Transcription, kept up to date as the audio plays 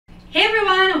Hey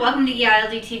everyone, welcome to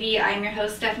EILDTV. I'm your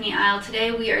host Stephanie Eild.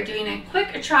 Today we are doing a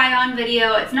quick try-on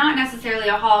video. It's not necessarily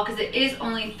a haul because it is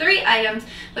only 3 items,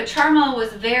 but Charmo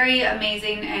was very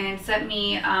amazing and sent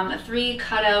me a 3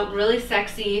 cutout, really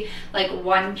sexy, like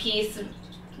one-piece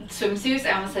swimsuits.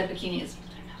 I almost said bikinis.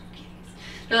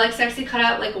 They're like sexy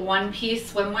cutout, like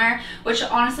one-piece swimwear, which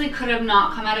honestly could have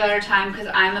not come at a better time because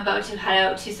I'm about to head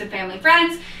out to some family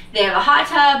friends. They have a hot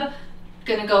tub.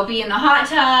 Gonna go be in the hot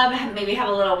tub, maybe have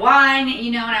a little wine,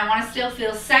 you know, and I want to still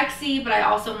feel sexy, but I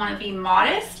also want to be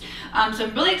modest. So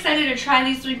I'm really excited to try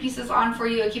these 3 pieces on for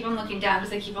you. I keep on looking down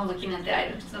because I keep on looking at the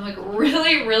items. So I'm like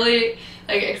really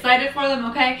like excited for them,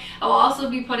 okay? I will also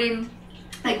be putting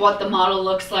like what the model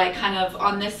looks like kind of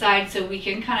on this side so we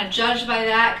can kind of judge by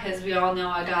that, because we all know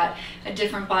I got a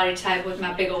different body type with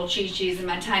my big old chi-chis and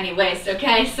my tiny waist,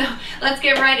 okay? So let's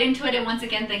get right into it. And once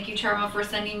again, thank you Charmo for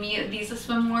sending me these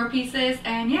swimwear pieces,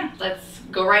 and yeah, let's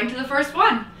go right into the first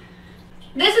one.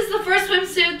 This is the first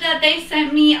swimsuit that they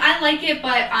sent me. I like it,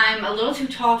 but I'm a little too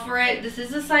tall for it. This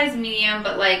is a size medium,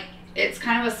 but like it's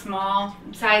kind of a small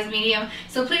size medium,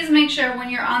 so please make sure when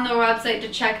you're on the website to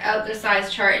check out the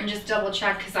size chart and just double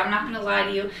check, because I'm not going to lie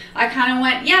to you, I kind of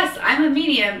went, yes, I'm a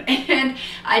medium, and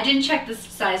I didn't check the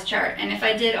size chart, and if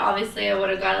I did, obviously I would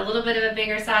have got a little bit of a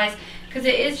bigger size, because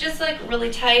it is just like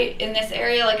really tight in this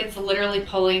area. Like it's literally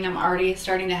pulling. I'm already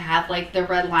starting to have like the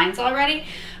red lines already,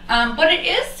 but it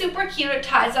is super cute. It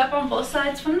ties up on both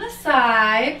sides from the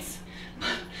sides.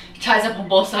 It ties up on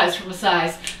both sides from the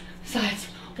sides.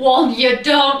 Well, you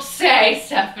don't say,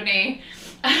 Stephanie.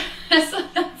 So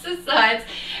that's the sides,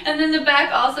 and then the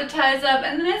back also ties up,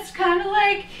 and then it's kind of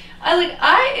like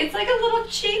it's like a little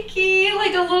cheeky,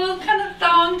 like a little kind of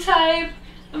thong type.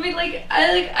 I mean,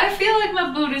 I feel like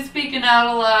my boot is peeking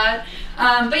out a lot.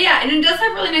 But yeah, and it does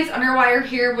have really nice underwire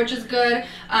here, which is good.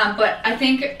 But I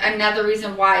think another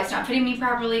reason why it's not fitting me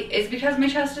properly is because my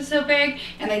chest is so big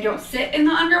and they don't sit in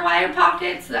the underwire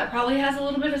pocket. So that probably has a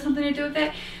little bit of something to do with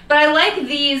it. But I like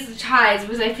these ties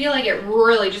because I feel like it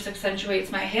really just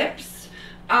accentuates my hips.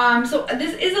 So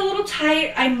this is a little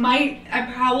tight.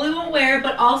 I probably won't wear it,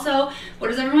 but also, what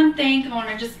does everyone think? I want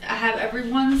to just have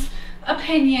everyone's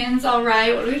opinions. All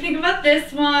right, what do we think about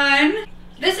this one?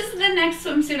 This is the next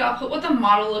swimsuit. I'll put what the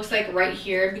model looks like right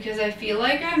here because I feel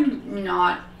like I'm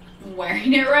not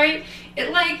wearing it right.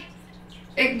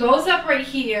 It goes up right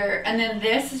here, and then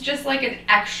this is just like an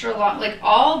extra long, like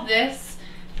all this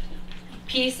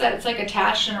piece that it's like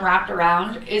attached and wrapped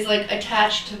around is like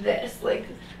attached to this. Like,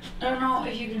 I don't know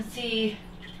if you can see.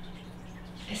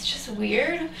 It's just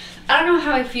weird. I don't know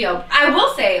how I feel. I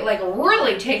will say, like,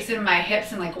 really takes in my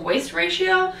hips and like waist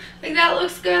ratio. Like that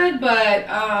looks good, but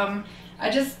I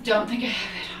just don't think I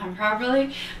have it on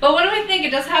properly. But what do I think?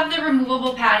 It does have the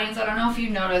removable paddings. I don't know if you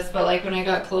noticed, but like when I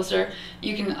got closer,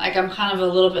 you can, like, I'm kind of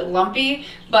a little bit lumpy,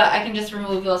 but I can just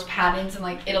remove those paddings and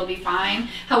like it'll be fine.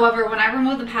 However, when I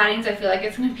remove the paddings, I feel like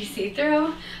it's gonna be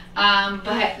see-through. But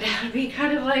that would be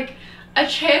kind of like a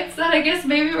chance that I guess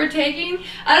maybe we're taking.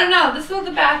 I don't know. This is what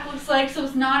the back looks like, so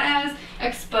it's not as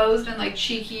exposed and like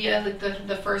cheeky as like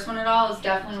the first one at all. It's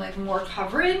definitely like more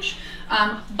coverage.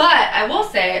 But I will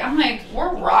say, I'm like,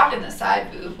 we're rocking the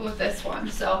side boob with this one.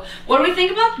 So what do we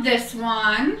think about this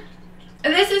one?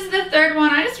 This is the third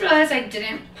one. I just realized I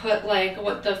didn't put like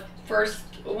what the first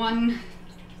one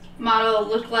model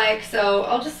looked like, so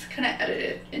I'll just kind of edit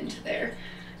it into there.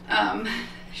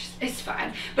 It's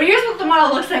fine. But here's what the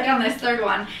model looks like on this third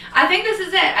one. I think this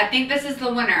is it. I think this is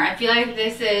the winner. I feel like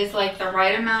this is like the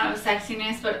right amount of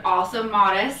sexiness, but also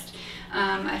modest.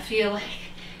 I feel like,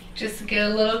 just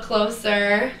get a little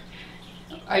closer.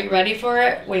 Are you ready for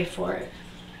it? Wait for it.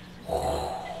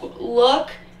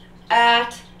 Look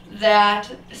at that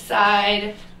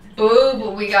side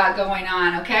boob we got going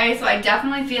on, okay? So I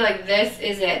definitely feel like this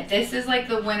is it. This is like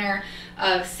the winner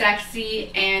of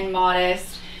sexy and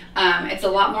modest. It's a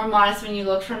lot more modest when you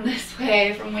look from this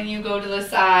way, from when you go to the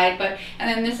side, and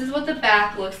then this is what the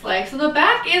back looks like. So the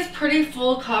back is pretty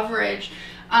full coverage.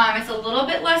 It's a little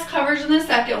bit less coverage than the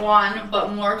second one,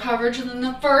 but more coverage than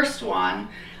the first one.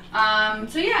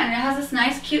 So yeah, and it has this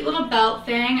nice cute little belt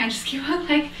thing. I just keep on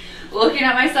like looking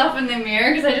at myself in the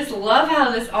mirror because I just love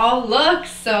how this all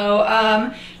looks. So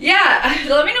yeah,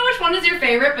 let me know which one is your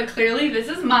favorite, but clearly this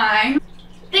is mine.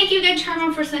 Thank you again,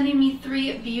 Charmo, for sending me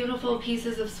 3 beautiful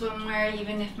pieces of swimwear,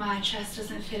 even if my chest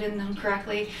doesn't fit in them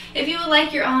correctly. If you would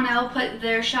like your own, I'll put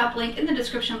their shop link in the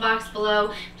description box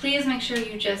below. Please make sure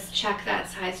you just check that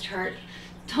size chart.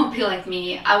 Don't be like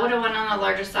me. I would have went on a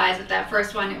larger size with that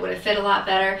first one. It would have fit a lot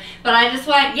better. But I just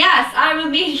went, yes, I'm a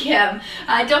medium.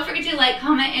 Don't forget to like,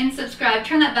 comment, and subscribe.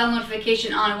 Turn that bell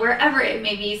notification on wherever it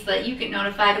may be so that you get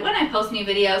notified when I post new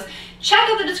videos. check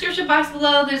out the description box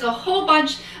below. There's a whole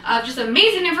bunch of just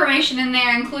amazing information in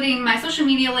there, including my social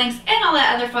media links and all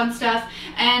that other fun stuff.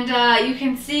 And you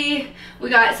can see we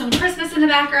got some Christmas in the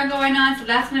background going on, so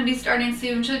that's going to be starting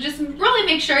soon. So just really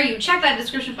make sure you check that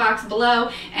description box below,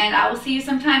 and I will see you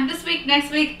sometime this week,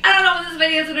 next week. I don't know when this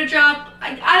video is going to drop.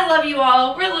 I love you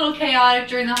all. We're a little chaotic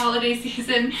during the holiday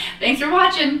season. Thanks for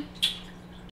watching.